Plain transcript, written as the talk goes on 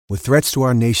With threats to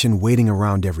our nation waiting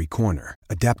around every corner,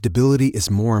 adaptability is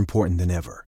more important than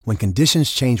ever. When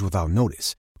conditions change without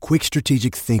notice, quick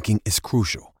strategic thinking is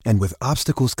crucial. And with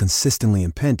obstacles consistently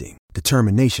impending,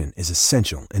 determination is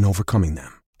essential in overcoming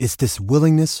them. It's this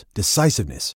willingness,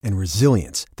 decisiveness, and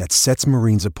resilience that sets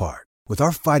Marines apart. With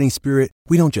our fighting spirit,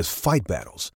 we don't just fight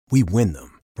battles, we win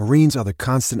them. Marines are the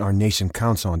constant our nation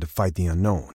counts on to fight the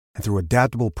unknown. And through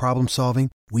adaptable problem solving,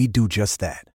 we do just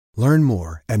that. Learn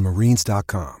more at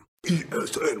marines.com. ESNY.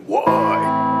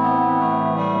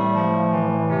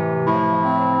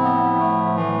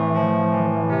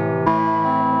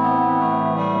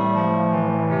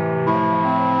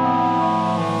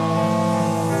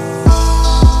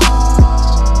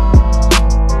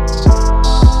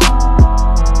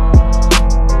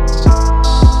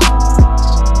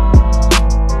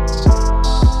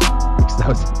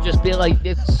 Just be like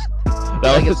this.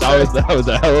 That was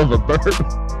a hell of a burp.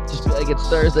 Just be like it's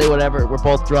Thursday, whatever. We're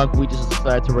both drunk. We just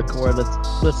decided to record.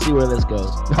 Let's see where this goes.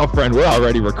 Oh, friend, we're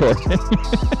already recording.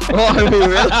 Oh, are we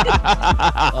really?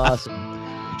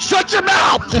 Awesome. Shut your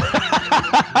mouth!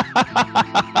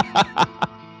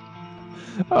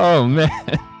 Oh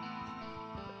man,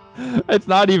 it's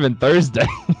not even Thursday.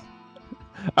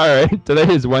 All right,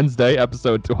 today is Wednesday,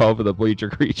 episode 12 of the Bleacher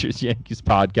Creatures Yankees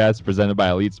podcast, presented by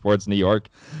Elite Sports New York.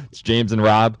 It's James and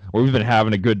Rob. We've been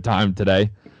having a good time today,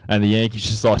 and the Yankees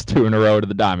just lost 2 in a row to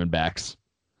the Diamondbacks.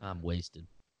 I'm wasted.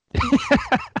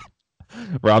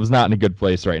 Rob's not in a good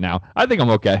place right now. I think I'm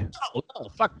okay. Oh, no,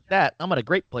 fuck that. I'm in a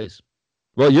great place.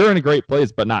 Well, you're in a great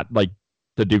place, but not like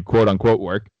to do quote-unquote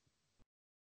work.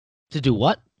 To do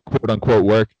what? Quote-unquote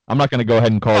work. I'm not going to go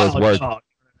ahead and call this work. No.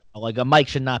 Like a mic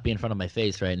should not be in front of my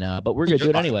face right now, but we're going to do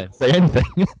it anyway. Say anything.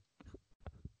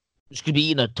 Just going to be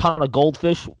eating a ton of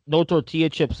goldfish. No tortilla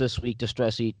chips this week to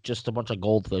stress eat. Just a bunch of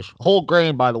goldfish. Whole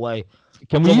grain, by the way.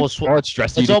 Can we start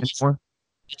stress eating anymore?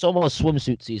 It's almost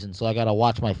swimsuit season, so I got to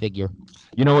watch my figure.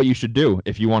 You know what you should do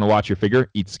if you want to watch your figure?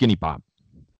 Eat Skinny Pop.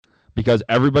 Because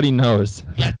everybody knows.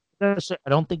 Yeah, I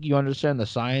don't think you understand the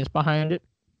science behind it.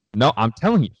 No, I'm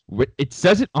telling you. It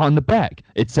says it on the bag.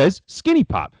 It says Skinny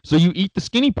Pop. So you eat the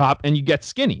Skinny Pop and you get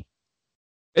skinny.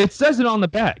 It says it on the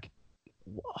bag.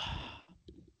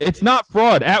 It's not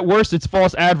fraud. At worst, it's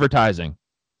false advertising.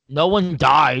 No one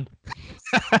died.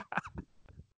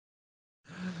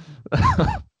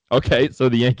 Okay, so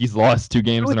the Yankees lost 2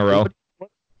 games in a row.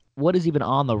 What is even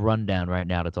on the rundown right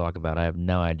now to talk about? I have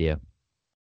no idea.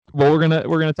 Well, we're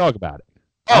gonna talk about it.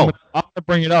 I'm gonna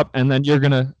bring it up, and then you're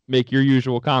gonna make your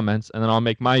usual comments, and then I'll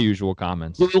make my usual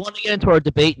comments. Do we want to get into our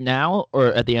debate now or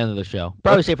at the end of the show?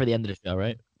 Probably say for the end of the show,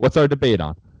 right? What's our debate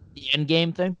on? The end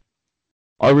game thing.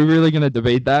 Are we really gonna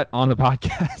debate that on the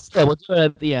podcast? Yeah, we'll do it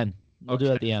at the end. We'll do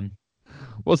it at the end.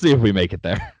 We'll see if we make it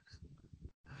there.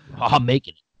 I'm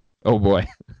making it. Oh boy.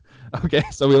 Okay,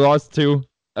 so we lost 2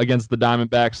 against the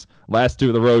Diamondbacks. Last 2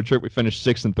 of the road trip, we finished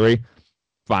 6-3.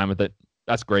 Fine with it.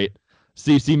 That's great.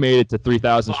 CC made it to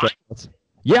 3,000 strikeouts.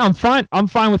 Yeah, I'm fine. I'm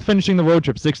fine with finishing the road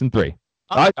trip 6-3.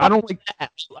 I don't like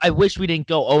that. I wish we didn't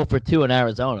go 0 for 2 in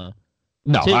Arizona.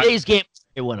 No, today's game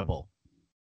is winnable.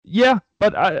 Yeah,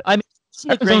 but I mean,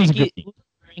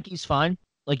 Greinke's fine.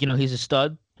 Like, he's a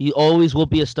stud. He always will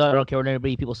be a stud. I don't care what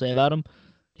anybody people say about him.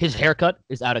 His haircut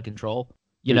is out of control.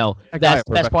 That's the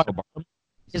best part of him.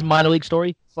 His minor league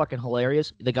story, fucking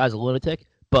hilarious. The guy's a lunatic,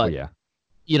 but yeah.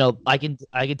 I can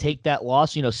take that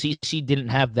loss. CC didn't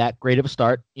have that great of a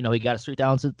start. He got his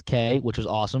 3,000th K, which was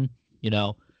awesome.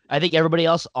 I think everybody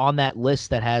else on that list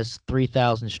that has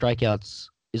 3,000 strikeouts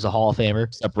is a Hall of Famer.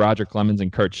 Except Roger Clemens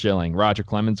and Kurt Schilling. Roger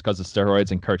Clemens because of steroids,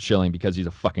 and Kurt Schilling because he's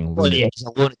a fucking lunatic. Well, yeah, he's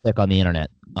a lunatic on the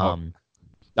internet.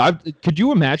 Could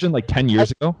you imagine 10 years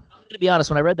ago? To be honest,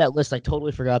 when I read that list, I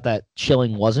totally forgot that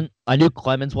Schilling wasn't. I knew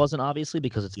Clemens wasn't, obviously,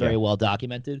 because it's very well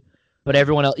documented. But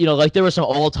everyone else, there were some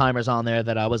old-timers on there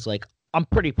that I was like, I'm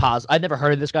pretty positive. I'd never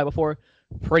heard of this guy before.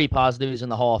 Pretty positive he's in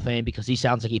the Hall of Fame because he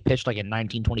sounds like he pitched in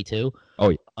 1922. Oh,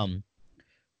 yeah.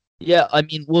 Yeah, I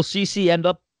mean, will CC end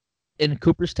up in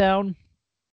Cooperstown?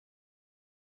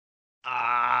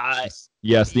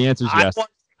 Yes, the answer is yes. I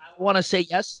want to say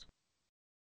yes.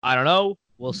 I don't know.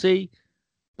 We'll see.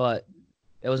 But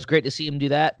it was great to see him do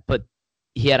that. But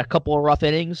he had a couple of rough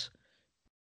innings.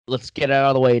 Let's get it out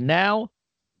of the way now.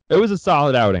 It was a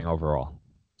solid outing overall.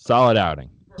 Solid outing.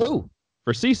 Who?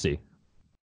 For CC.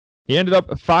 He ended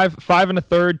up 5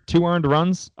 1/3, 2 earned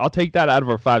runs. I'll take that out of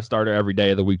our 5-starter every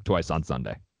day of the week, twice on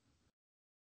Sunday.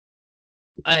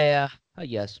 I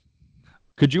guess.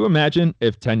 Could you imagine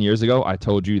if 10 years ago I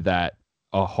told you that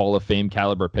a Hall of Fame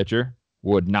caliber pitcher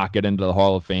would not get into the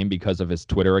Hall of Fame because of his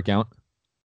Twitter account?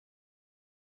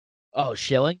 Oh,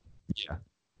 Schilling? Yeah.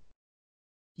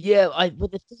 Yeah,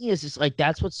 but the thing is like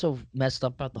that's what's so messed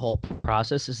up about the whole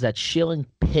process is that Schilling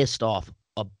pissed off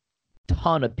a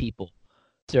ton of people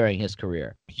during his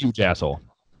career. Huge asshole.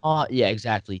 Yeah,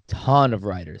 exactly. Ton of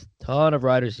writers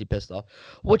he pissed off.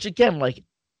 Which again, like,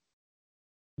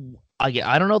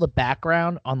 I don't know the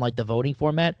background on like the voting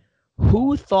format.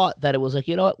 Who thought that it was like,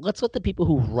 you know what? Let's let the people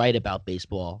who write about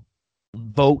baseball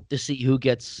vote to see who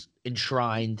gets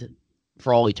enshrined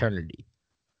for all eternity.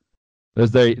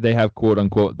 Because they have quote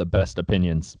unquote the best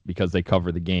opinions because they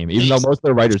cover the game, even though most of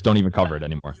the writers don't even cover it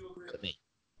anymore.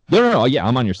 No. Yeah,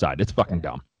 I'm on your side. It's fucking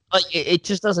dumb. Like it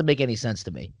just doesn't make any sense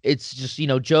to me. It's just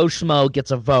Joe Schmo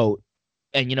gets a vote,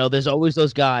 and there's always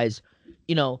those guys.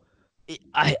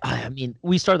 I mean,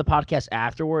 we started the podcast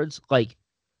afterwards. Like,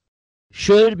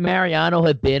 should Mariano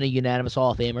have been a unanimous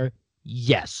Hall of Famer?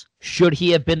 Yes. Should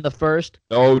he have been the first?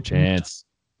 No chance.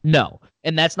 No,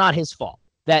 and that's not his fault.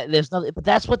 There's nothing, but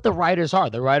that's what the writers are.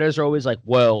 The writers are always like,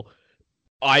 well,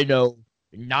 I know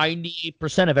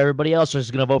 90% of everybody else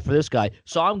is going to vote for this guy,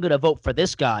 so I'm going to vote for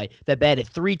this guy that batted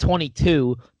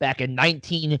 .322 back in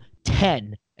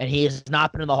 1910, and he has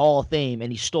not been in the Hall of Fame,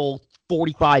 and he stole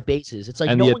 45 bases. It's like,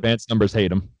 and the advanced numbers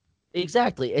hate him.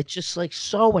 Exactly. It's just like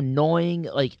so annoying.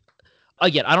 Like,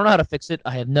 again, I don't know how to fix it.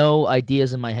 I have no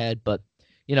ideas in my head, but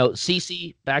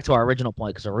CC, back to our original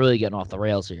point, because we're really getting off the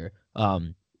rails here.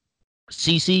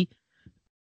 CC,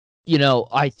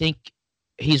 I think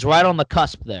he's right on the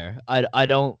cusp there. I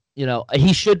don't,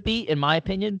 he should be, in my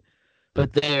opinion,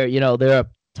 but there are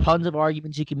tons of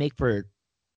arguments you can make for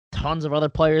tons of other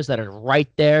players that are right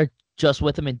there just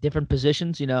with him in different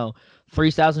positions. 3,000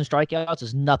 strikeouts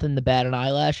is nothing to bat an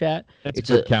eyelash at. It's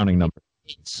a good counting number.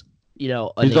 It's, he's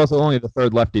also only the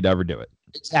third lefty to ever do it.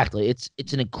 Exactly.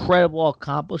 It's an incredible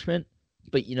accomplishment.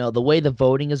 But, the way the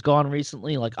voting has gone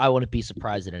recently, like, I wouldn't be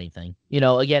surprised at anything.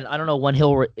 Again, I don't know when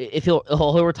he'll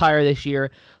retire this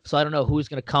year, so I don't know who's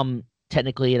going to come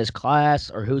technically in his class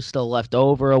or who's still left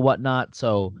over or whatnot,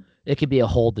 so it could be a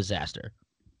whole disaster.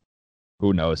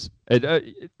 Who knows? It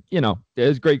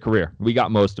was a great career. We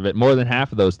got most of it. More than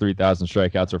half of those 3,000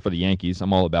 strikeouts are for the Yankees.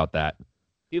 I'm all about that.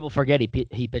 People forget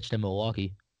he pitched in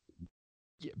Milwaukee.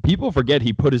 People forget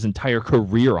he put his entire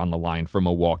career on the line for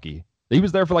Milwaukee. He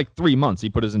was there for like 3 months. He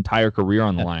put his entire career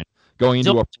on the line, going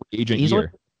into a free agent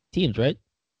year. Teams, right?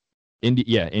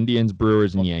 Indians,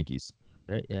 Brewers, and Yankees.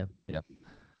 Right, yeah.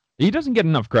 He doesn't get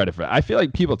enough credit for it. I feel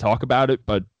like people talk about it,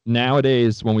 but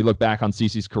nowadays, when we look back on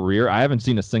CeCe's career, I haven't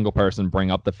seen a single person bring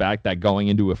up the fact that going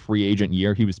into a free agent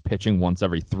year, he was pitching once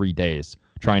every 3 days,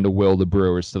 trying to will the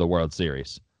Brewers to the World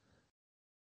Series.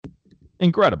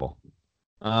 Incredible.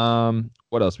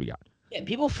 What else we got? Yeah,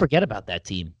 people forget about that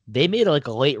team. They made like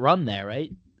a late run there,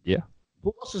 right? Yeah.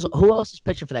 Who else is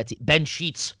pitching for that team? Ben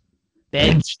Sheets.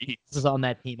 Ben Sheets is on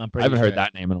that team. I haven't heard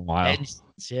that name in a while. Ben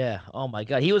Sheets, yeah. Oh my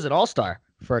God, he was an all-star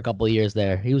for a couple of years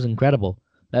there. He was incredible.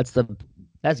 That's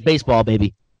baseball,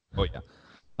 baby. Oh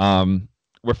yeah.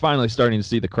 We're finally starting to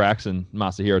see the cracks in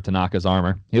Masahiro Tanaka's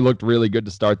armor. He looked really good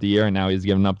to start the year, and now he's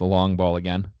giving up the long ball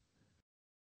again.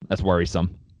 That's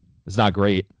worrisome. It's not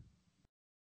great.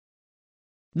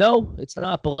 No, it's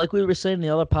not. But like we were saying in the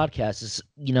other podcast, is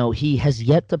he has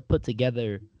yet to put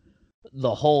together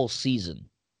the whole season.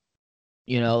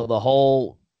 The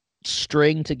whole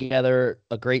string together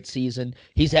a great season.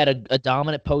 He's had a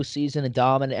dominant postseason, a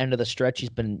dominant end of the stretch. He's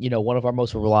been one of our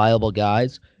most reliable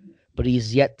guys, but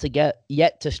he's yet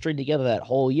to string together that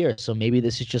whole year. So maybe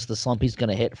this is just the slump he's going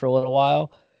to hit for a little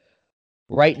while.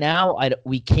 Right now,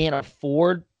 we can't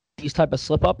afford these type of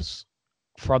slip ups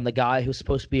from the guy who's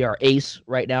supposed to be our ace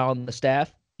right now on the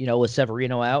staff, with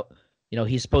Severino out.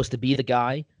 He's supposed to be the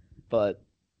guy, but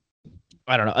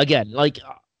I don't know. Again, like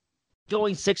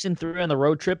going 6-3 on the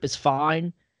road trip is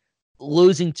fine.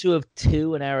 Losing 2 of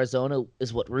 2 in Arizona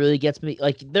is what really gets me.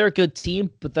 Like, they're a good team,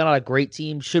 but they're not a great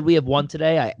team. Should we have won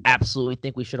today? I absolutely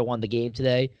think we should have won the game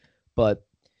today, but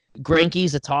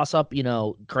Greinke's a toss-up,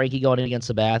 Greinke going in against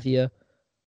Sabathia,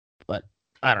 but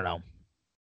I don't know.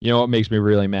 You know what makes me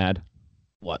really mad?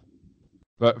 What?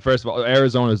 But first of all,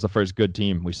 Arizona is the first good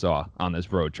team we saw on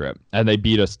this road trip, and they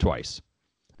beat us twice.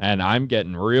 And I'm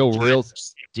getting real.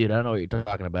 Dude, I don't know what you're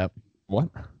talking about. What?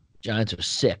 Giants are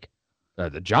sick.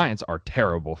 The Giants are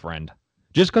terrible, friend.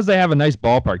 Just because they have a nice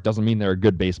ballpark doesn't mean they're a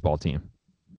good baseball team.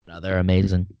 No, they're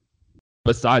amazing.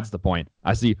 Besides the point,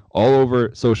 I see all over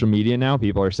social media now,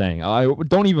 people are saying, I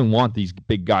don't even want these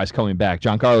big guys coming back.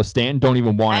 Giancarlo Stanton, don't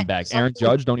even want him back. Aaron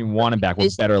Judge, don't even want him back. We're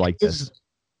better like this.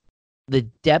 The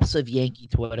depths of Yankee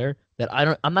Twitter that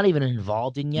I'm not even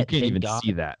involved in yet. You can't even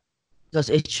see that. Because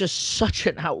it's just such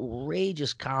an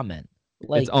outrageous comment.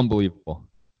 Like, it's unbelievable.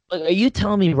 Like, are you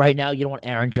telling me right now you don't want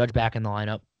Aaron Judge back in the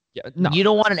lineup? Yeah, no. You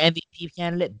don't want an MVP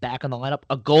candidate back in the lineup,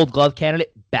 a Gold Glove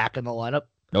candidate back in the lineup.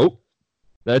 Nope.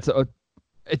 It's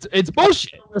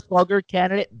bullshit. A slugger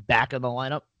candidate back in the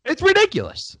lineup. It's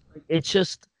ridiculous. It's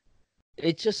just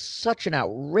such an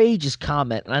outrageous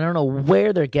comment, and I don't know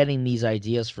where they're getting these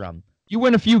ideas from. You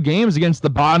win a few games against the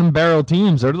bottom barrel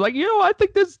teams. They're like, I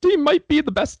think this team might be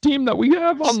the best team that we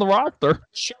have on the roster.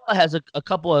 Urshela has a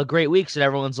couple of great weeks, and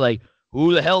everyone's like,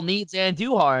 who the hell needs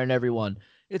Andujar and everyone?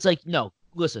 It's like, no,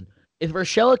 listen. If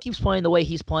Urshela keeps playing the way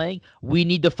he's playing, we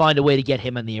need to find a way to get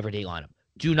him in the everyday lineup.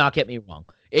 Do not get me wrong.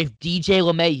 If DJ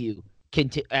LeMahieu,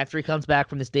 after he comes back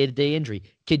from this day-to-day injury,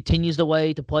 continues to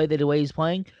play the way he's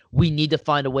playing, we need to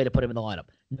find a way to put him in the lineup.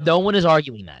 No one is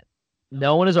arguing that.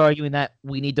 No one is arguing that.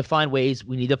 We need to find ways.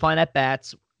 We need to find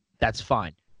at-bats. That's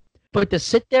fine. But to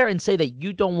sit there and say that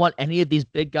you don't want any of these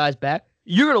big guys back,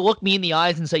 you're going to look me in the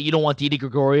eyes and say you don't want Didi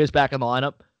Gregorius back in the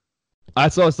lineup? I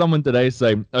saw someone today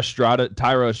say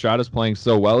Thairo Estrada's playing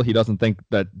so well, he doesn't think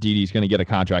that Didi's going to get a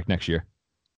contract next year.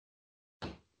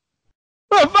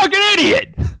 What a fucking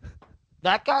idiot!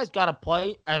 That guy's got to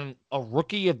play at a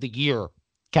Rookie of the Year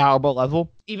caliber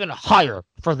level, even higher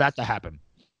for that to happen.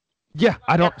 Yeah,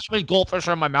 I don't. So many goldfish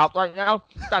are in my mouth right now.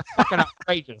 That's fucking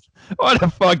outrageous. What a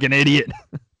fucking idiot!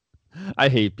 I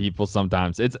hate people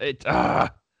sometimes.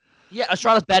 Yeah,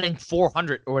 Estrada's batting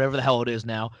 400 or whatever the hell it is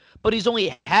now, but he's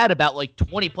only had about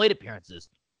 20 plate appearances.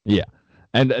 Yeah,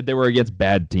 and they were against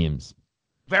bad teams.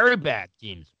 Very bad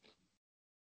teams.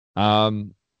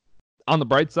 On the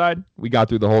bright side, we got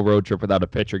through the whole road trip without a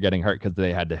pitcher getting hurt because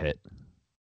they had to hit.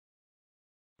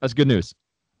 That's good news.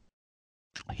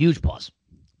 Huge plus.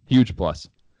 Huge plus.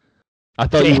 I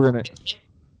thought you were going to...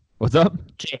 What's up?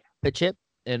 Pitch hit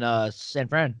in San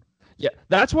Fran. Yeah,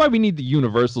 that's why we need the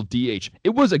universal DH.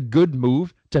 It was a good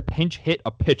move to pinch hit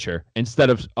a pitcher instead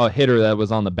of a hitter that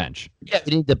was on the bench. Yeah,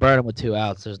 we need to burn him with 2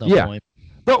 outs. There's no point.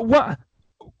 But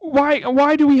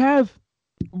why do we have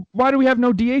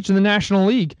no DH in the National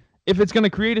League if it's going to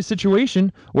create a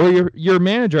situation where your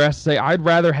manager has to say, I'd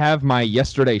rather have my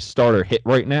yesterday starter hit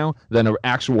right now than an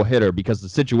actual hitter because the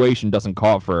situation doesn't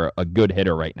call for a good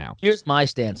hitter right now. Here's my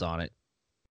stance on it.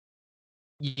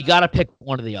 You got to pick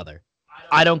one or the other.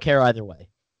 I don't care either way.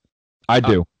 I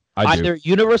do. Either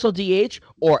universal DH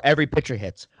or every pitcher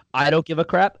hits. I don't give a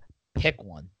crap. Pick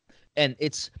one. And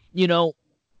it's,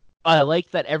 I like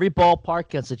that every ballpark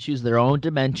gets to choose their own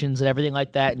dimensions and everything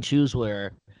like that and choose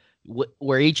where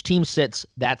each team sits.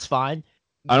 That's fine.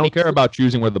 I don't care about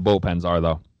choosing where the bullpens are,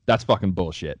 though. That's fucking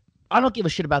bullshit. I don't give a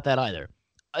shit about that either.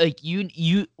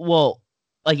 It's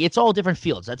all different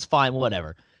fields. That's fine,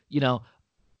 whatever.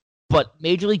 But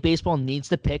Major League Baseball needs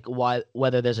to pick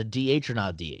whether there's a DH or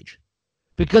not a DH.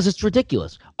 Because it's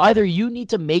ridiculous. Either you need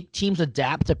to make teams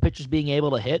adapt to pitchers being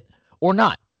able to hit or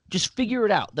not. Just figure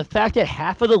it out. The fact that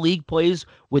half of the league plays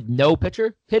with no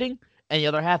pitcher hitting and the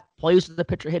other half plays with the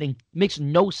pitcher hitting makes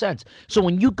no sense. So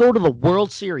when you go to the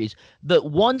World Series, the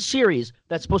one series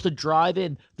that's supposed to drive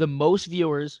in the most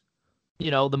viewers,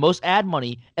 the most ad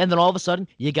money, and then all of a sudden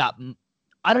you got,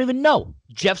 I don't even know,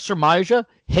 Jeff Samardzija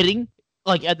hitting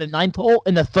at the 9th hole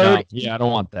in the 3rd. Yeah, I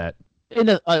don't want that. In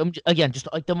the again, just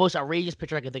the most outrageous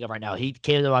pitcher I can think of right now. He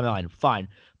came to my mind. Fine,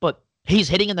 but he's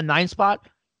hitting in the 9th spot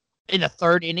in the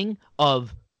 3rd inning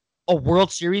of a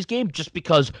World Series game just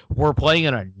because we're playing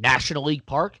in a National League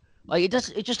park. It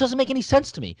just doesn't make any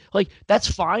sense to me.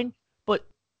 That's fine, but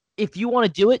if you want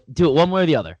to do it one way or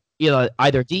the other.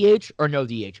 Either DH or no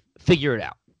DH. Figure it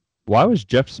out. Why was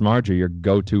Jeff Samardzija your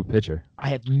go-to pitcher? I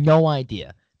have no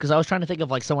idea. Because I was trying to think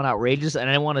of someone outrageous, and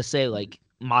I didn't want to say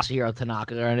Masahiro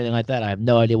Tanaka or anything like that. I have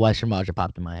no idea why Samardzija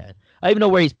popped in my head. I don't even know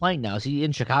where he's playing now. Is he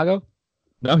in Chicago?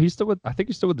 No, I think he's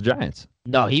still with the Giants.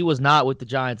 No, he was not with the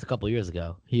Giants a couple years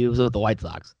ago. He was with the White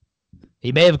Sox.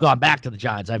 He may have gone back to the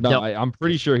Giants. I'm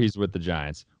pretty sure he's with the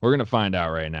Giants. We're gonna find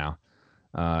out right now.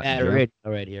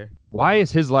 Right here. Why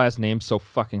is his last name so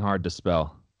fucking hard to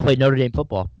spell? Played Notre Dame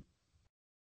football.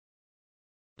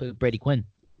 Played with Brady Quinn.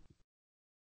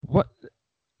 What?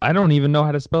 I don't even know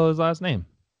how to spell his last name.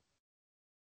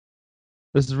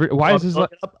 Why is his?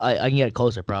 I can get it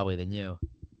closer probably than you.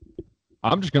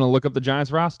 I'm just gonna look up the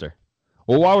Giants roster.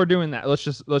 Well, while we're doing that, let's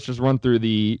just run through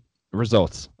the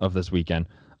results of this weekend.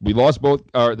 We lost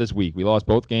this week. We lost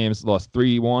both games. Lost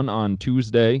 3-1 on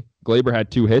Tuesday. Glaber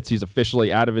had 2 hits. He's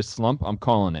officially out of his slump. I'm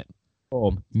calling it.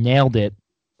 Oh, nailed it.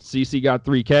 CC got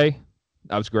 3K.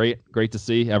 That was great. Great to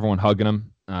see everyone hugging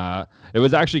him. It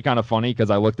was actually kind of funny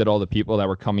because I looked at all the people that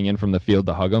were coming in from the field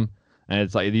to hug him, and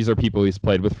it's these are people he's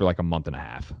played with for a month and a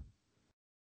half.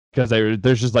 Because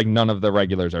there's just none of the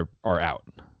regulars are out.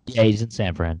 Yeah, he's in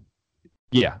San Fran.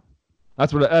 Yeah,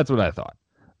 that's what I thought.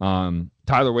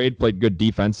 Tyler Wade played good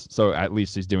defense, so at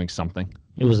least he's doing something.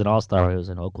 He was an all-star when he was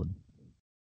in Oakland.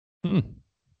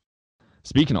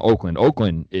 Speaking of Oakland,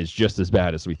 Oakland is just as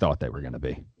bad as we thought they were going to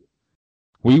be.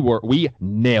 We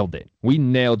nailed it. We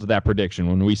nailed that prediction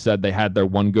when we said they had their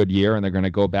one good year and they're going to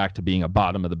go back to being a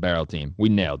bottom of the barrel team. We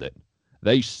nailed it.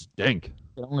 They stink.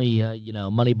 They only,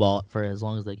 moneyball it for as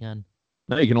long as they can.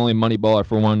 No, you can only moneyball it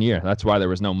for 1 year. That's why there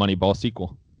was no Moneyball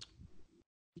sequel.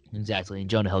 Exactly. And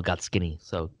Jonah Hill got skinny,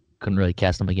 so couldn't really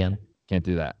cast him again. Can't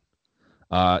do that.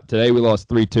 Today we lost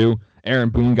 3-2. Aaron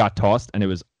Boone got tossed, and it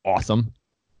was awesome.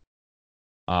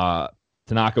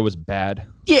 Tanaka was bad.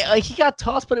 Yeah, like he got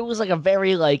tossed, but it was like a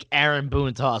very Aaron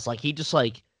Boone toss. Like he just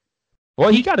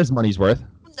Well, he got his money's worth.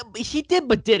 He did,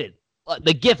 but didn't.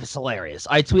 The GIF is hilarious.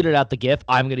 I tweeted out the GIF.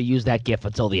 I'm going to use that GIF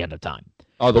until the end of time.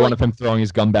 Oh, the one of him throwing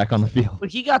his gun back on the field.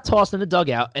 But he got tossed in the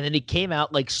dugout, and then he came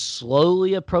out,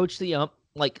 slowly approached the ump,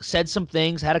 said some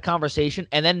things, had a conversation,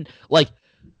 and then,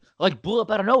 blew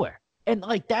up out of nowhere. And,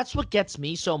 that's what gets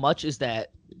me so much is that,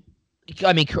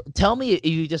 I mean, tell me if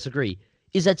you disagree,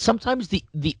 is that sometimes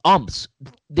the umps,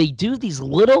 they do these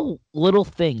little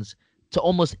things to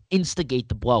almost instigate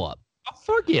the blow-up. Oh,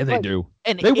 fuck yeah, they do.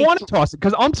 And they want to toss it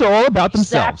because umps are all about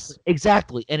themselves.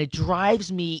 Exactly. And it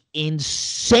drives me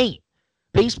insane.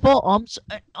 Baseball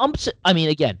umps, I mean,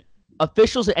 again,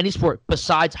 officials in any sport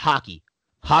besides hockey.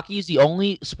 Hockey is the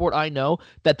only sport I know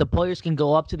that the players can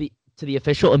go up to the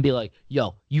official and be like,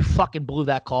 yo, you fucking blew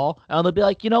that call. And they'll be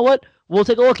like, you know what? We'll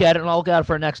take a look at it and I'll look at it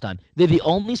for next time. They're the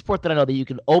only sport that I know that you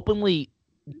can openly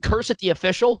curse at the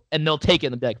official and they'll take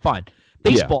it and be like, fine.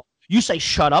 Baseball, you say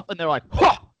shut up and they're like,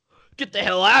 huh, get the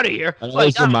hell out of here. It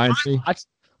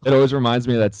always reminds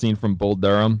me of that scene from Bull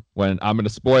Durham when I'm going to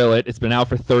spoil it. It's been out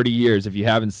for 30 years. If you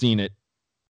haven't seen it,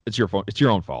 it's your fault. It's your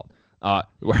own fault.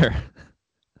 Where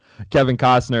Kevin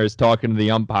Costner is talking to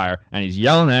the umpire and he's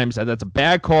yelling at him. He said, that's a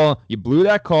bad call. You blew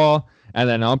that call. And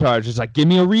then the umpire is just like, give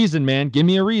me a reason, man. Give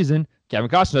me a reason. Kevin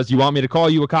Costner says, you want me to call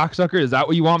you a cocksucker? Is that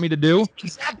what you want me to do?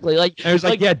 Exactly. And he's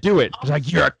like, yeah, do it. He's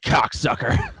like, you're a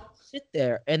cocksucker. Sit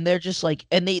there and they're just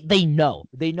and they know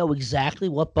exactly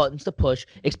what buttons to push,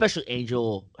 especially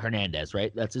Angel Hernandez,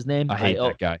 right? That's his name. I hate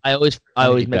that guy. I always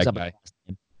mix up his last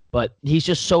name, but he's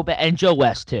just so bad. And Joe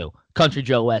West too, Country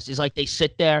Joe West. He's they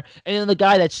sit there, and then the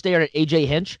guy that stared at AJ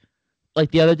Hinch,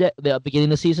 the other day, the beginning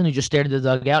of the season, he just stared at the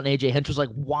dugout, and AJ Hinch was like,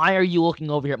 "Why are you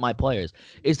looking over here at my players?"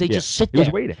 Is they just sit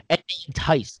there waiting. And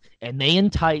they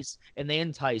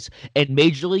entice, and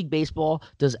Major League Baseball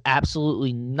does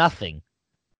absolutely nothing.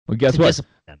 Well, guess what?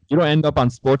 You don't end up on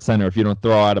SportsCenter if you don't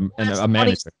throw out a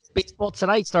manager. Baseball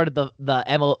Tonight started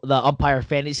the umpire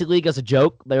fantasy league as a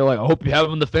joke. They were like, I hope you have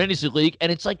him in the fantasy league.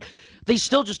 And it's they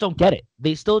still just don't get it.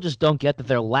 They still just don't get that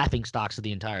they're laughing stocks of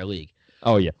the entire league.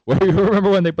 Oh, yeah. Well, you remember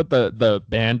when they put the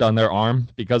band on their arm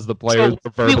because the players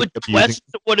prefer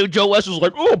when Joe West was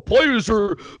like, oh, players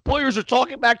are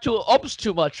talking back to umps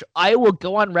too much. I will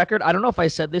go on record. I don't know if I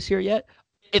said this here yet.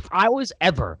 If I was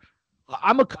ever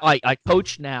I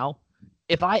coach now.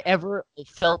 If I ever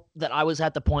felt that I was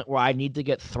at the point where I need to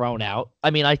get thrown out,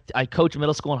 I mean, I coach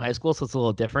middle school and high school, so it's a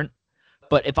little different.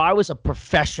 But if I was a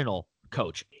professional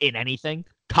coach in anything,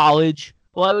 college,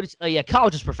 well, I would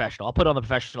college is professional. I'll put it on the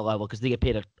professional level because they get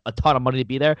paid a ton of money to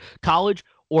be there. College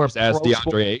or just ask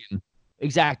DeAndre Ayton.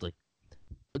 Exactly.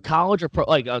 College or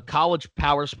a college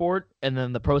power sport and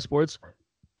then the pro sports,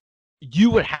 you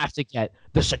would have to get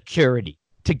the security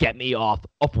to get me off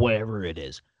of wherever it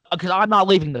is. Because I'm not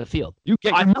leaving the field. You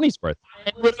get your money's worth.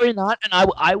 I'm literally not.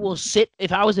 And I will sit,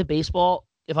 if I was a baseball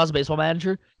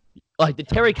manager, the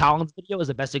Terry Collins video is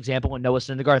the best example when Noah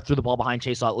Syndergaard threw the ball behind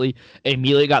Chase Utley and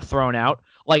immediately got thrown out.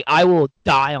 I will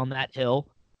die on that hill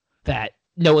that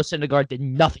Noah Syndergaard did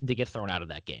nothing to get thrown out of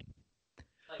that game.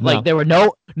 No. There were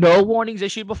no warnings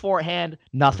issued beforehand,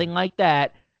 nothing like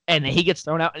that. And he gets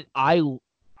thrown out. I'm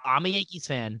a Yankees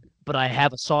fan, but I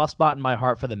have a soft spot in my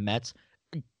heart for the Mets.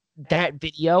 That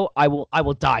video, I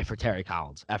will die for Terry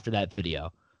Collins after that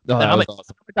video. No, that I'm a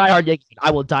diehard Yankee fan.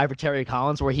 I will die for Terry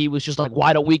Collins, where he was just like,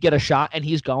 why don't we get a shot? And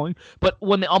he's going. But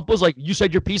when the ump was like, you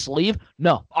said your piece, leave.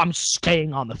 No, I'm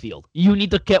staying on the field. You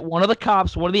need to get one of the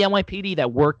cops, one of the NYPD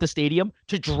that work the stadium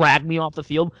to drag me off the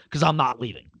field because I'm not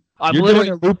leaving. You're doing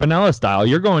it Lou Piniella style.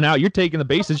 You're going out. You're taking the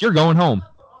bases. You're going home.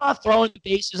 I'm not throwing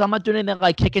bases. I'm not doing anything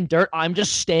like kicking dirt. I'm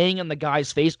just staying in the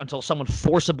guy's face until someone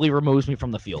forcibly removes me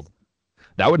from the field.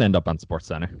 That would end up on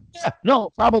SportsCenter. Yeah, no,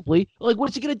 probably.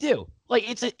 What's he gonna do?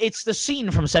 It's the scene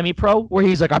from Semi Pro where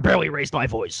he's like, I barely raised my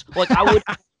voice.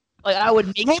 I would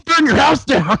make burn your house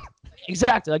down.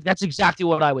 Exactly. That's exactly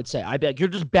what I would say. I'd be like, you're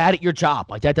just bad at your job.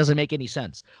 That doesn't make any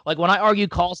sense. When I argue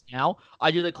calls now, I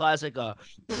do the classic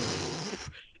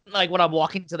like when I'm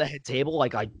walking to the head table,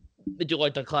 like I do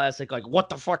like the classic, like what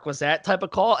the fuck was that type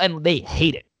of call, and they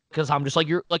hate it because I'm just like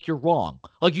you're wrong,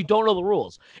 like you don't know the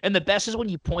rules. And the best is when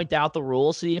you point out the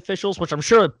rules to the officials, which I'm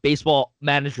sure baseball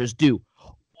managers do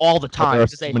all the time. There are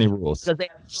so many rules. Because they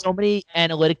have so many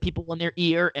analytic people in their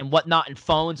ear and whatnot and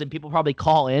phones, and people probably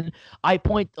call in.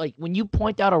 When you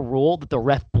point out a rule that the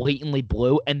ref blatantly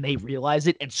blew and they realize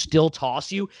it and still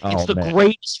toss you, it's the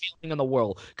greatest feeling in the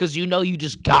world because you know you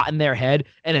just got in their head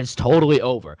and it's totally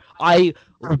over. I'm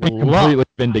completely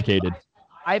vindicated.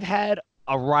 I've had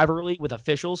a rivalry with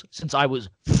officials since I was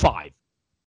 5.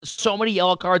 So many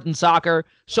yellow cards in soccer,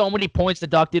 so many points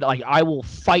deducted. Like I will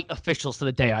fight officials to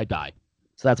the day I die.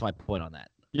 So that's my point on that.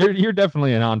 You're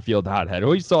definitely an on-field hothead.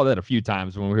 We saw that a few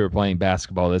times when we were playing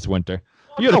basketball this winter.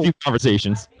 You had a few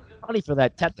conversations. Funny for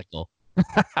that technical.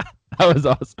 That was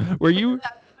awesome. Were you?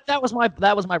 That was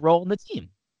my role in the team.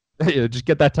 Yeah, just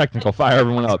get that technical, fire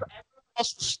everyone up.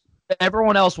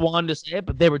 Everyone else wanted to say it,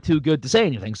 but they were too good to say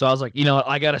anything. So I was like, you know what,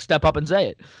 I got to step up and say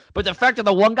it. But the fact that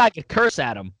the one guy could curse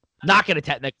at him, not get a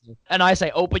technical, and I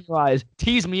say, open your eyes,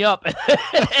 tease me up,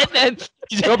 and then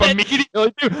tease you up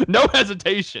immediately, dude. No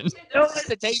hesitation. No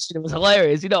hesitation. It was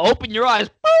hilarious. You know, open your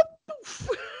eyes.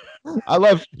 I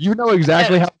love, you know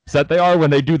exactly how upset they are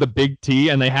when they do the big T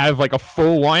and they have like a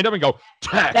full windup and go,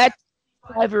 tech. That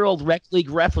 5-year-old rec league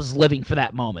ref was living for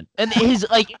that moment. And he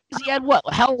had what?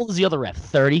 How old was the other ref?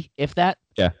 30, if that?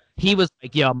 Yeah. He was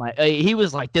like, he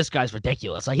was like, this guy's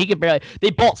ridiculous. Like he could barely,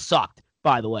 they both sucked.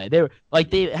 By the way, they were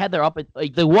like they had their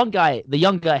the young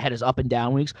guy had his up and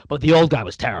down weeks, but the old guy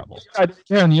was terrible.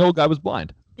 Yeah, and the old guy was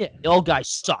blind. Yeah, the old guy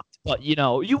sucked. But you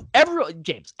know,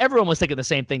 everyone was thinking the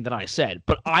same thing that I said,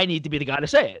 but I need to be the guy to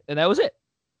say it, and that was it.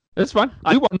 It's fine.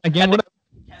 We won again.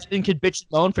 Kevin could bitch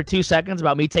and moan for 2 seconds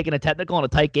about me taking a technical in a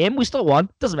tight game. We still won.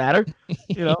 Doesn't matter.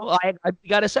 You know, I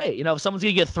got to say it. You know, if someone's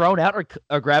gonna get thrown out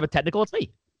or grab a technical, it's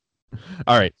me.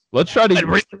 All right, let's try to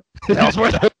try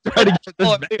to get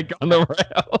this back on the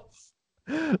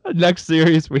rails. Next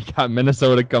series, we got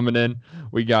Minnesota coming in.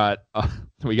 We got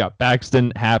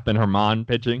Paxton, Happ, and Herman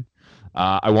pitching.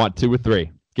 I want 2 or 3.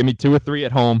 Give me 2 or 3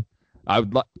 at home.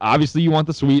 Obviously you want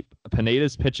the sweep.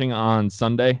 Pineda's pitching on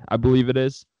Sunday, I believe it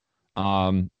is.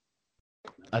 I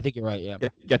think you're right. Yeah.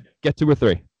 Get 2 or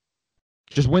 3.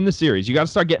 Just win the series. You got to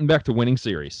start getting back to winning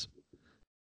series.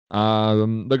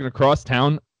 Looking across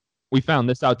town. We found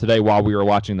this out today while we were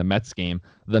watching the Mets game.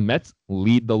 The Mets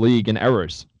lead the league in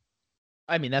errors.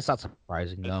 I mean, that's not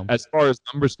surprising, though. As far as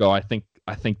numbers go, I think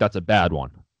that's a bad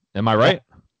one. Am I right?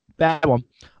 Bad one.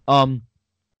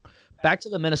 Back to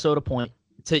the Minnesota point.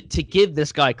 To give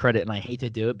this guy credit, and I hate to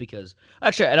do it because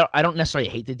actually I don't necessarily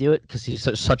hate to do it because he's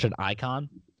such an icon.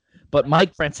 But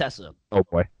Mike Francesa. Oh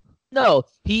boy. No,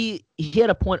 he had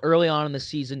a point early on in the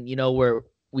season, you know, where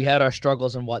we had our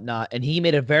struggles and whatnot, and he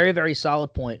made a very, very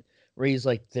solid point where he's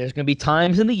like, there's going to be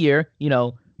times in the year, you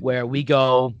know, where we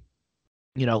go,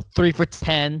 you know, 3 for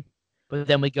 10, but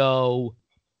then we go,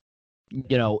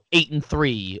 you know,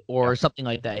 8-3 or something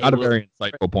like that. Not a very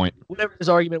insightful point. Whatever his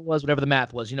argument was, whatever the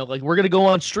math was, you know, like we're going to go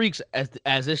on streaks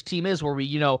as this team is where we,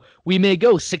 you know, we may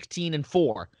go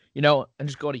 16-4, you know, and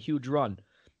just go on a huge run.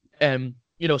 And,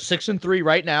 you know, 6-3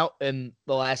 right now in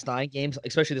the last 9 games,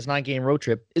 especially this 9-game road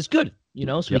trip, is good, you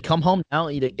know, so we come home now.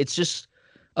 It's just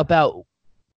about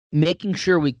making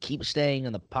sure we keep staying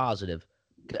in the positive.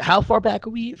 How far back are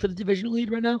we for the division lead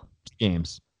right now? 2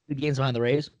 games. 2 games behind the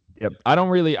Rays. Yep. I don't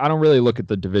really look at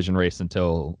the division race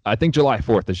until I think July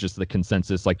 4th is just the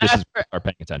consensus. Like this is where we start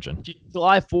paying attention.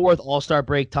 July 4th, All-Star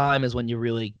break time is when you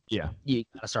really you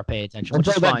gotta start paying attention, which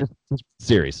is fine.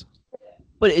 Series.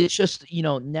 But it's just, you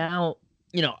know, now,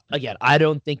 you know, again, I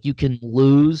don't think you can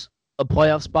lose a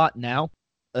playoff spot now.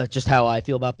 Just how I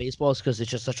feel about baseball is because it's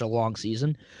just such a long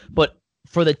season. But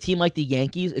for the team like the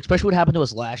Yankees, especially what happened to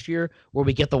us last year, where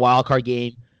we get the wild card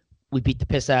game, we beat the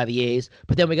piss out of the A's,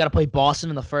 but then we got to play Boston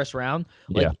in the first round.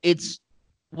 Like it's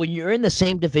when you're in the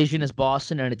same division as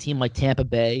Boston and a team like Tampa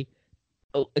Bay,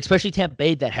 especially Tampa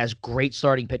Bay that has great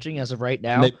starting pitching as of right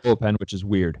now. And they bullpen, which is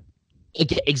weird.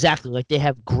 Exactly, like they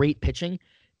have great pitching.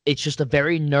 It's just a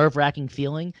very nerve-wracking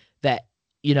feeling that,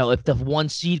 you know, if the 1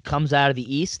 seed comes out of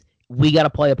the East, we got to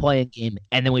play a play-in game,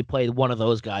 and then we play one of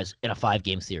those guys in a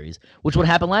 5-game series, which would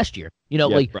happen last year. You know,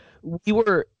 we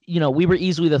were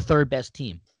easily the 3rd best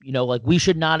team. You know, like we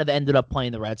should not have ended up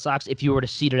playing the Red Sox if you were to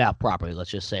seed it out properly. Let's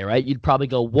just say, right? You'd probably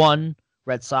go 1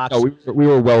 Red Sox. No, we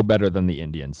were well better than the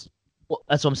Indians. Well,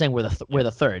 that's what I'm saying. We're the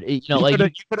 3rd. You know, you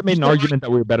could have made an argument that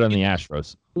we were better than the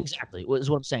Astros. Exactly, is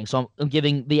what I'm saying. So I'm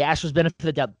giving the Astros benefit of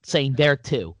the doubt, saying they're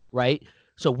 2, right?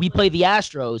 So we play the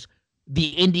Astros. The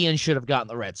Indians should have gotten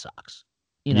the Red Sox,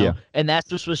 you know, and that's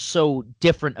just was so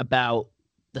different about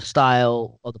the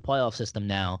style of the playoff system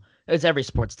now. It's every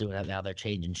sport's doing that now. They're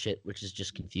changing shit, which is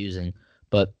just confusing.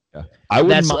 But I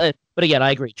wouldn't. But again,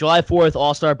 I agree. July 4th,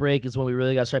 All-Star break is when we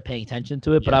really got to start paying attention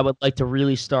to it. But I would like to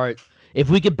really start, if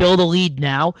we could build a lead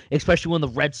now, especially when the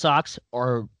Red Sox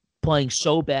are playing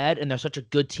so bad and they're such a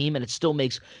good team, and it still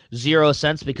makes zero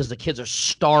sense because the kids are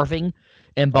starving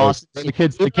in Boston. The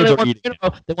kids are eating.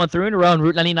 They won 3 in a row on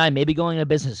Route 99, maybe going into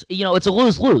business. It's a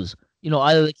lose-lose.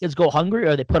 Either the kids go hungry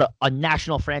or they put a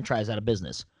national franchise out of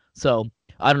business. So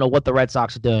I don't know what the Red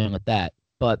Sox are doing with that,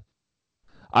 but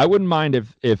I wouldn't mind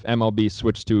if MLB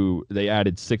switched to, they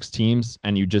added 6 teams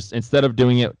and you just, instead of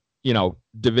doing it,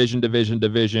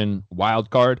 division, wild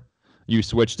card, you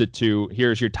switched it to,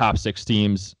 here's your top 6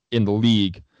 teams in the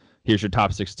league. Here's your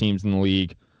top 6 teams in the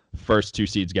league. First 2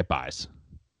 seeds get buys.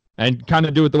 And kind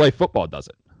of do it the way football does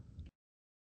it.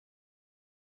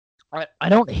 I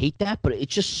don't hate that, but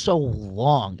it's just so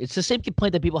long. It's the same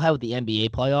complaint that people have with the NBA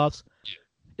playoffs.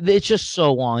 It's just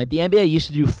so long. The NBA used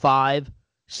to do 5,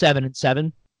 7, and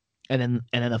 7, and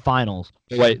then the finals.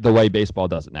 The way baseball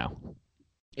does it now.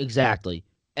 Exactly,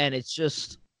 and it's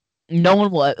just no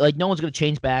one's going to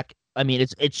change back. I mean,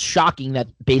 it's shocking that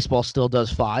baseball still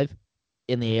does 5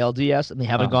 in the ALDS, and they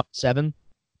haven't gone 7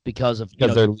 because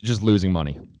they're just losing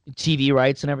money, TV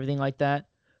rights and everything like that.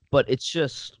 But it's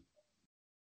just,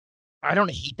 I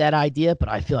don't hate that idea, but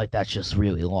I feel like that's just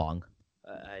really long.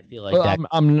 I feel like that.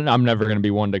 I'm never going to be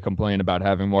one to complain about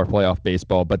having more playoff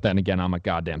baseball, but then again, I'm a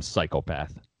goddamn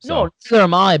psychopath. So. No, neither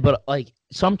am I. But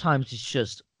sometimes it's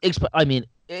just. I mean,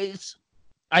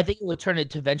 I think it would turn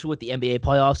into eventually what the NBA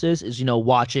playoffs is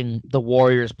watching the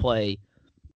Warriors play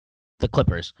the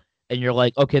Clippers, and you're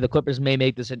like, okay, the Clippers may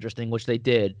make this interesting, which they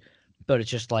did, but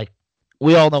it's just like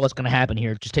we all know what's going to happen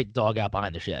here. Just take the dog out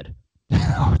behind the shed.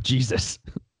 Oh Jesus.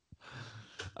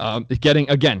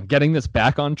 Getting this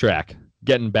back on track,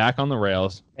 getting back on the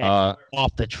rails.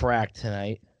 Off the track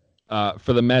tonight.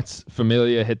 For the Mets,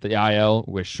 Familia hit the IL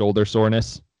with shoulder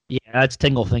soreness. Yeah, that's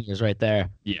tingle fingers right there.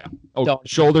 Yeah. Oh,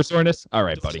 shoulder soreness? All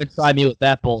right, buddy. Try me with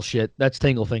that bullshit. That's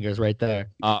tingle fingers right there.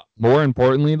 More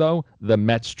importantly, though, the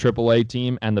Mets AAA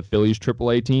team and the Phillies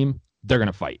AAA team, they're going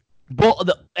to fight.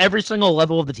 Every single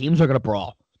level of the teams are going to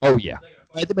brawl. Oh, yeah.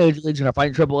 The major leagues are going to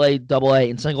fight in AAA, AA,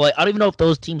 and single A. I don't even know if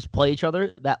those teams play each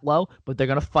other that low, but they're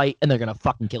going to fight, and they're going to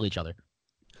fucking kill each other.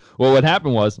 Well, what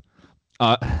happened was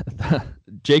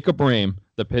Jacob Rame,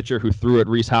 the pitcher who threw at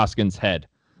Rhys Hoskins' head,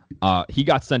 he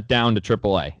got sent down to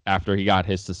AAA after he got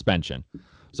his suspension.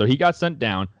 So he got sent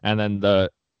down, and then the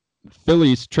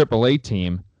Phillies AAA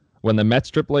team, when the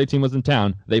Mets AAA team was in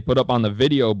town, they put up on the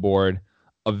video board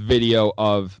a video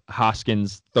of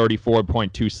Hoskins'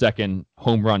 34.2-second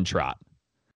home run trot.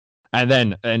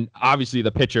 And obviously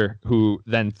the pitcher who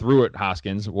then threw at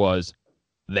Hoskins was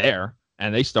there,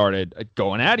 and they started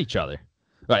going at each other.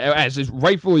 As is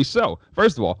rightfully so.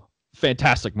 First of all,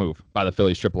 fantastic move by the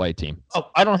Phillies AAA team.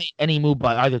 Oh, I don't hate any move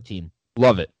by either team.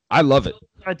 Love it. I love it.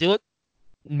 I do it.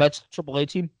 Mets AAA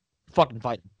team, fucking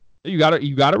fight. You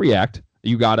gotta react.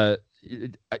 You gotta.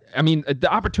 I mean,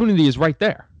 the opportunity is right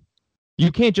there.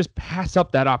 You can't just pass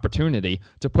up that opportunity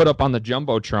to put up on the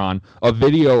Jumbotron a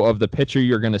video of the pitcher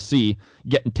you're going to see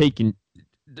taking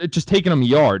them a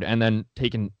yard and then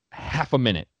taking half a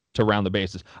minute to round the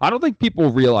bases. I don't think people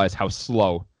realize how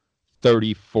slow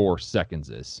 34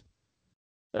 seconds is.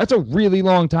 That's a really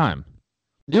long time.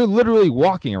 You're literally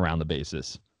walking around the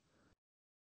bases.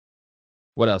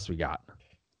 What else we got?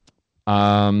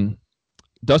 Dustin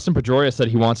Pedroia said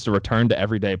he wants to return to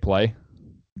everyday play.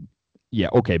 Yeah,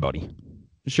 okay, buddy.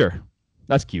 Sure.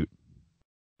 That's cute.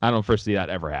 I don't foresee that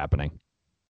ever happening.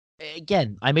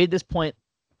 Again, I made this point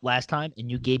last time, and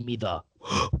you gave me the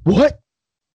what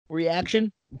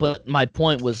reaction, but my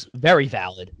point was very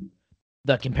valid.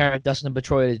 The comparing Dustin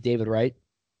Pedroia to David Wright.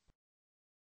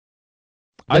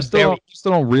 I still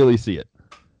don't really see it.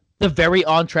 The very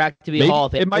on track to be a Hall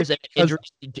of Famers,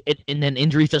 and then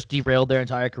injuries just derailed their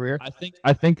entire career.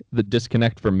 I think the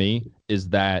disconnect for me is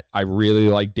that I really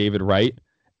like David Wright,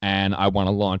 and I want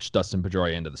to launch Dustin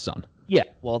Pedroia into the sun. Yeah,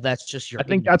 well, that's just your. I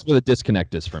think that's where the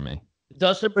disconnect is for me.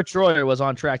 Dustin Pedroia was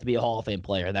on track to be a Hall of Fame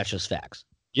player. That's just facts.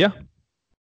 Yeah,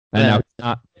 and now it's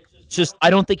not. It's just I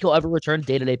don't think he'll ever return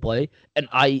day-to-day play. And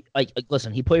I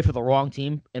listen. He played for the wrong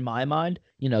team in my mind.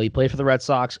 He played for the Red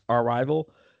Sox, our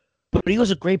rival, but he was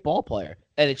a great ball player.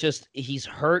 And it's just he's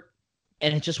hurt.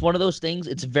 And it's just one of those things.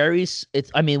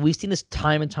 I mean, we've seen this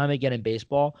time and time again in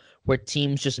baseball where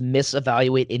teams just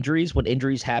misevaluate injuries when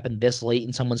injuries happen this late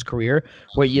in someone's career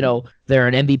where, they're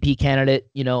an MVP candidate,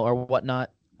 or whatnot.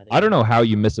 I don't know how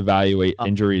you misevaluate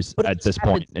injuries but at this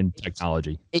point in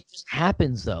technology. It just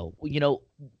happens, though.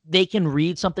 They can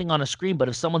read something on a screen, but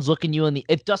if someone's looking you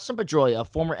if Dustin Pedroia, a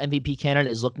former MVP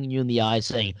candidate, is looking you in the eye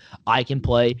saying, I can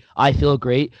play, I feel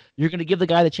great, you're going to give the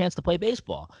guy the chance to play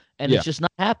baseball. And it's just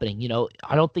not happening.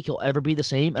 I don't think he'll ever be the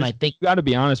same. And I think you got to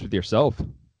be honest with yourself.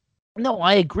 No,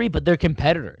 I agree, but they're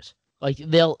competitors. Like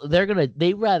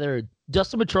they rather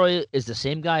Dustin Pedroia is the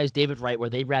same guy as David Wright,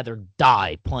 where they'd rather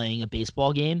die playing a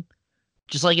baseball game.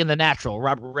 Just like in The Natural,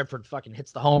 Robert Redford fucking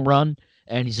hits the home run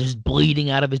and he's just bleeding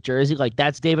out of his jersey. Like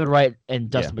that's David Wright and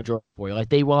Dustin Pedroia for you. Like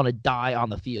they want to die on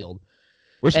the field.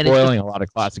 We're spoiling a lot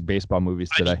of classic baseball movies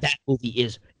today. That movie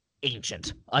is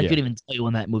ancient. I couldn't even tell you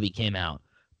when that movie came out,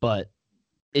 but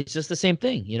it's just the same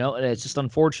thing, and it's just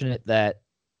unfortunate that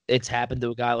it's happened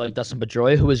to a guy like Dustin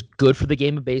Pedroia, who is good for the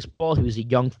game of baseball, who is a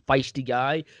young, feisty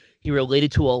guy. He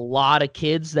related to a lot of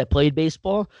kids that played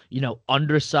baseball,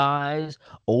 undersized,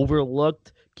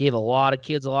 overlooked, gave a lot of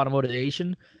kids a lot of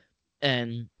motivation.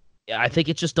 And I think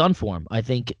it's just done for him. I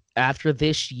think after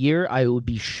this year, I would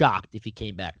be shocked if he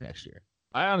came back next year.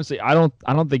 I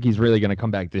don't think he's really going to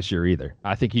come back this year either.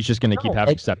 I think he's just going to keep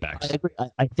having setbacks. I agree.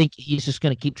 I think he's just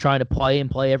going to keep trying to play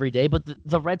every day. But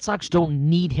the Red Sox don't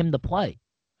need him to play.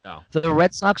 No. The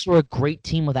Red Sox were a great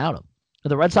team without him.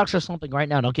 The Red Sox are something right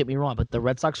now, don't get me wrong, but the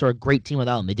Red Sox are a great team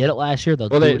without him. They did it last year.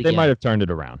 They might have turned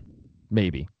it around.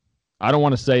 Maybe. I don't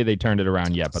want to say they turned it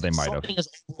around yet, but they might have.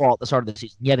 Overall at the start of the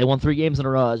season. Yeah, they won 3 games in a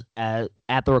row at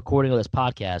the recording of this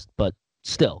podcast, but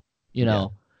still,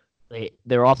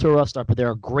 they're off to a rough start, but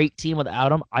they're a great team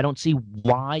without him. I don't see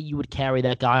why you would carry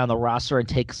that guy on the roster and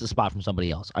take the spot from somebody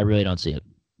else. I really don't see it.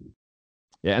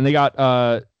 Yeah, and they got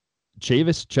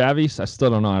Chavis. I still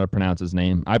don't know how to pronounce his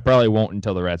name. I probably won't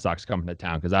until the Red Sox come into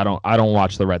town because I don't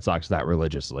watch the Red Sox that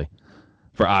religiously,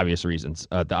 for obvious reasons.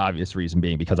 The obvious reason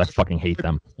being because I fucking hate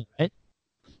them.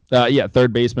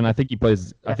 Third baseman. I think he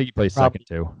plays second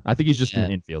too. I think he's just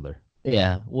an infielder.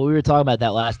 Yeah, well, we were talking about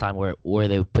that last time where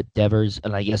they put Devers,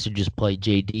 and I guess you just play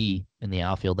JD in the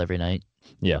outfield every night.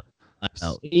 Yeah, I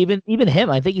know. Even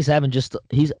him, I think he's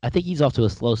off to a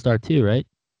slow start too, right?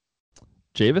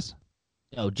 Chavis?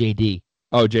 No, JD.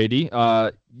 Oh,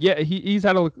 JD. He's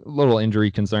had a little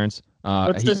injury concerns.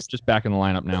 He's just back in the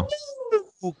lineup now.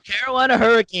 Ooh, Carolina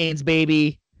Hurricanes,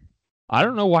 baby. I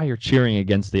don't know why you're cheering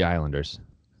against the Islanders.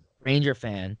 Ranger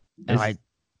fan, and I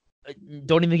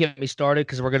don't even get me started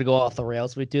because we're gonna go off the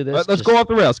rails. If we do this. Let's go off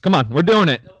the rails. Come on, we're doing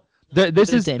it.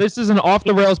 This is an off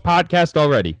the rails podcast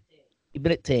already.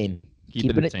 Keeping it tame.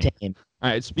 Keeping it tame. All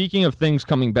right. Speaking of things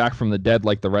coming back from the dead,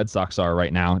 like the Red Sox are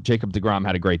right now, Jacob deGrom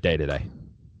had a great day today.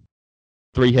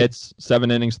 3 hits, 7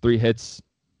 innings, 3 hits,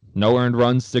 no earned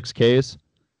runs, 6 Ks.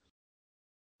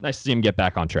 Nice to see him get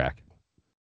back on track.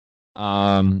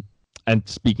 And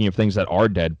speaking of things that are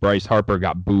dead, Bryce Harper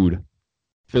got booed.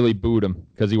 Philly booed him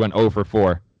because he went 0 for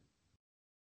 4.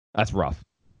 That's rough.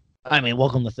 I mean,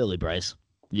 welcome to Philly, Bryce.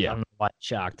 Yeah. I don't know why I'm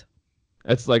shocked.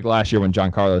 It's like last year when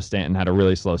Giancarlo Stanton had a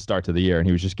really slow start to the year and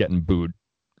he was just getting booed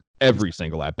every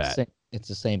single at bat. It's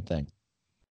the same thing.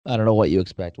 I don't know what you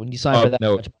expect. When you sign for that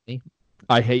much money.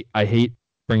 I hate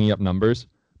bringing up numbers,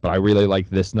 but I really like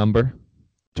this number.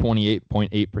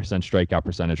 28.8% strikeout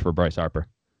percentage for Bryce Harper.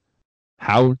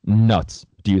 How nuts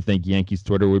do you think Yankees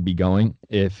Twitter would be going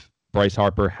if Bryce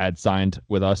Harper had signed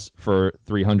with us for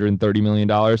 $330 million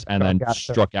and then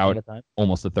struck out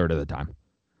almost a third of the time?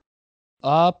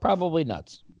 Probably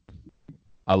nuts.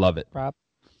 I love it.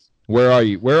 Where are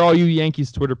you? Where are you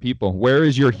Yankees Twitter people? Where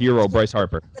is your hero, Bryce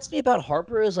Harper? What's me about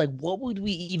Harper is like, what would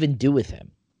we even do with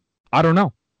him? I don't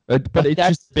know. But it's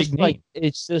just big name. Like,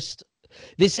 it's just,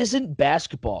 this isn't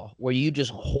basketball where you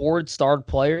just hoard star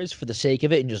players for the sake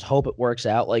of it and just hope it works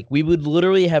out. Like, we would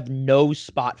literally have no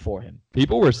spot for him.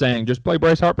 People were saying, just play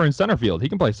Bryce Harper in center field. He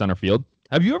can play center field.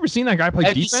 Have you ever seen that guy play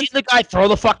defense? Have you seen the guy throw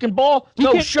the fucking ball? He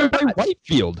can't play right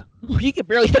field. He can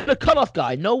barely hit the cutoff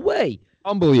guy. No way.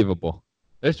 Unbelievable.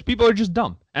 People are just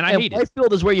dumb, and I hate it. Right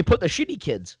field is where you put the shitty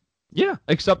kids. Yeah,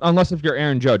 except unless if you're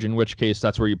Aaron Judge, in which case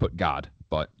that's where you put God.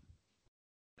 But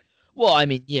well, I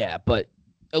mean, yeah, but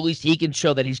at least he can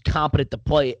show that he's competent to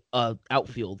play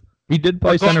outfield. He did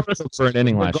play center field for an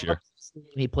inning last year.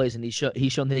 He plays, and he's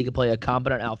shown that he can play a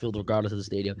competent outfield regardless of the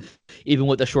stadium, even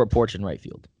with a short porch in right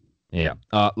field. Yeah.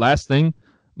 Last thing,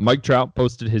 Mike Trout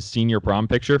posted his senior prom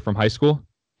picture from high school.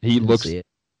 He looks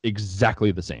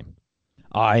exactly the same.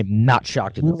 I'm not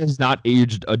shocked at this. He has not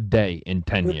aged a day in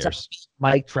 10 years.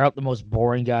 Mike Trout, the most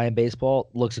boring guy in baseball,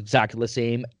 looks exactly the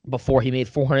same before he made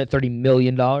 $430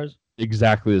 million.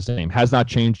 Exactly the same. Has not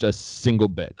changed a single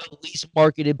bit. The least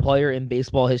marketed player in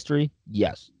baseball history?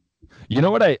 Yes. You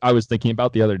know what I was thinking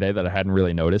about the other day that I hadn't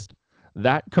really noticed?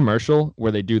 that commercial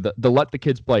where they do the let the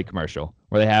kids play commercial,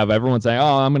 where they have everyone saying,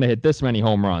 "Oh, I'm going to hit this many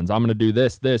home runs. I'm going to do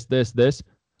this.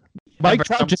 Mike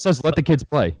Trout just says, "Let the kids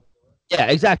play." Yeah,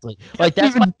 exactly. Like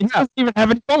that's he doesn't even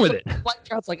have any fun with it. Mike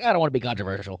Trout's like, I don't want to be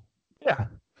controversial. Yeah.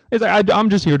 He's like, I'm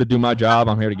just here to do my job.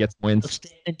 I'm here to get some wins.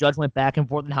 And Judge went back and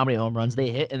forth on how many home runs they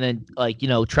hit, and then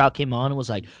Trout came on and was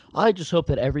like, I just hope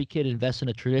that every kid invests in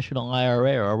a traditional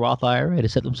IRA or a Roth IRA to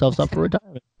set themselves up for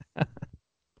retirement.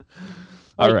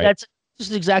 All right. That's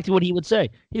just exactly what he would say.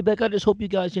 He'd be like, I just hope you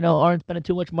guys, aren't spending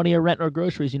too much money on rent or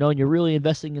groceries, and you're really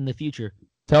investing in the future.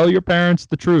 Tell your parents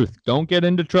the truth. Don't get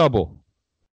into trouble.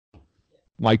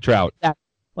 Mike Trout.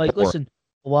 Listen,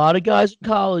 a lot of guys in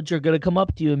college are going to come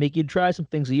up to you and make you try some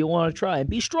things that you want to try. And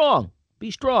be strong. Be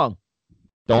strong.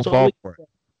 Don't fall for it.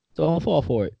 Don't fall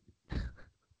for it.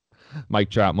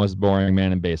 Mike Trout, most boring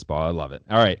man in baseball. I love it.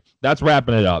 All right. That's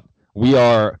wrapping it up. We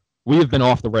have been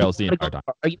off the rails the entire time.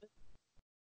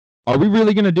 Are we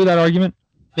really going to do that argument?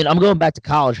 I mean, I'm going back to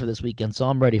college for this weekend, so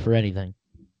I'm ready for anything.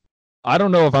 I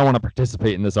don't know if I want to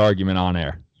participate in this argument on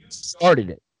air. You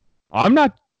started it. I'm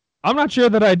not sure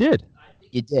that I did.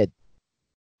 You did.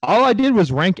 All I did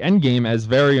was rank Endgame as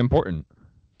very important.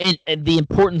 And the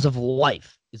importance of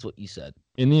life is what you said.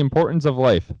 In the importance of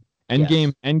life.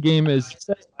 Endgame is...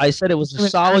 I said it was a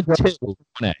solid 2. What'd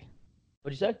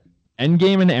you say?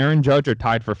 Endgame and Aaron Judge are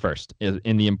tied for first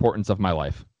in the importance of my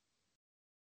life.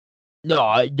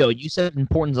 No, you said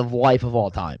importance of life of all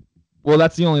time. Well,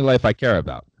 that's the only life I care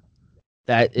about.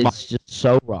 That is just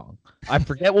so wrong. I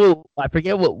forget what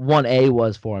 1A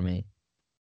was for me.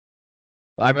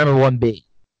 I remember 1B.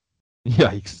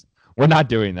 Yikes. We're not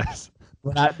doing this.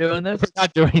 We're not doing this? We're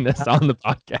not doing this on the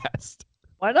podcast.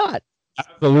 Why not?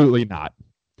 Absolutely not.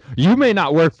 You may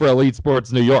not work for Elite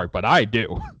Sports New York, but I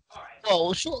do.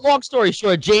 Oh, long story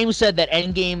short, James said that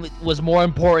Endgame was more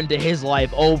important to his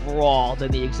life overall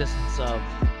than the existence of...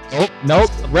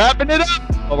 Nope. Wrapping it up.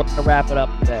 Oh, we're going to wrap it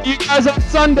up today. See you guys on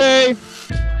Sunday.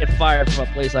 Get fired from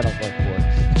a place I don't work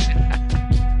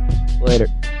for. Later.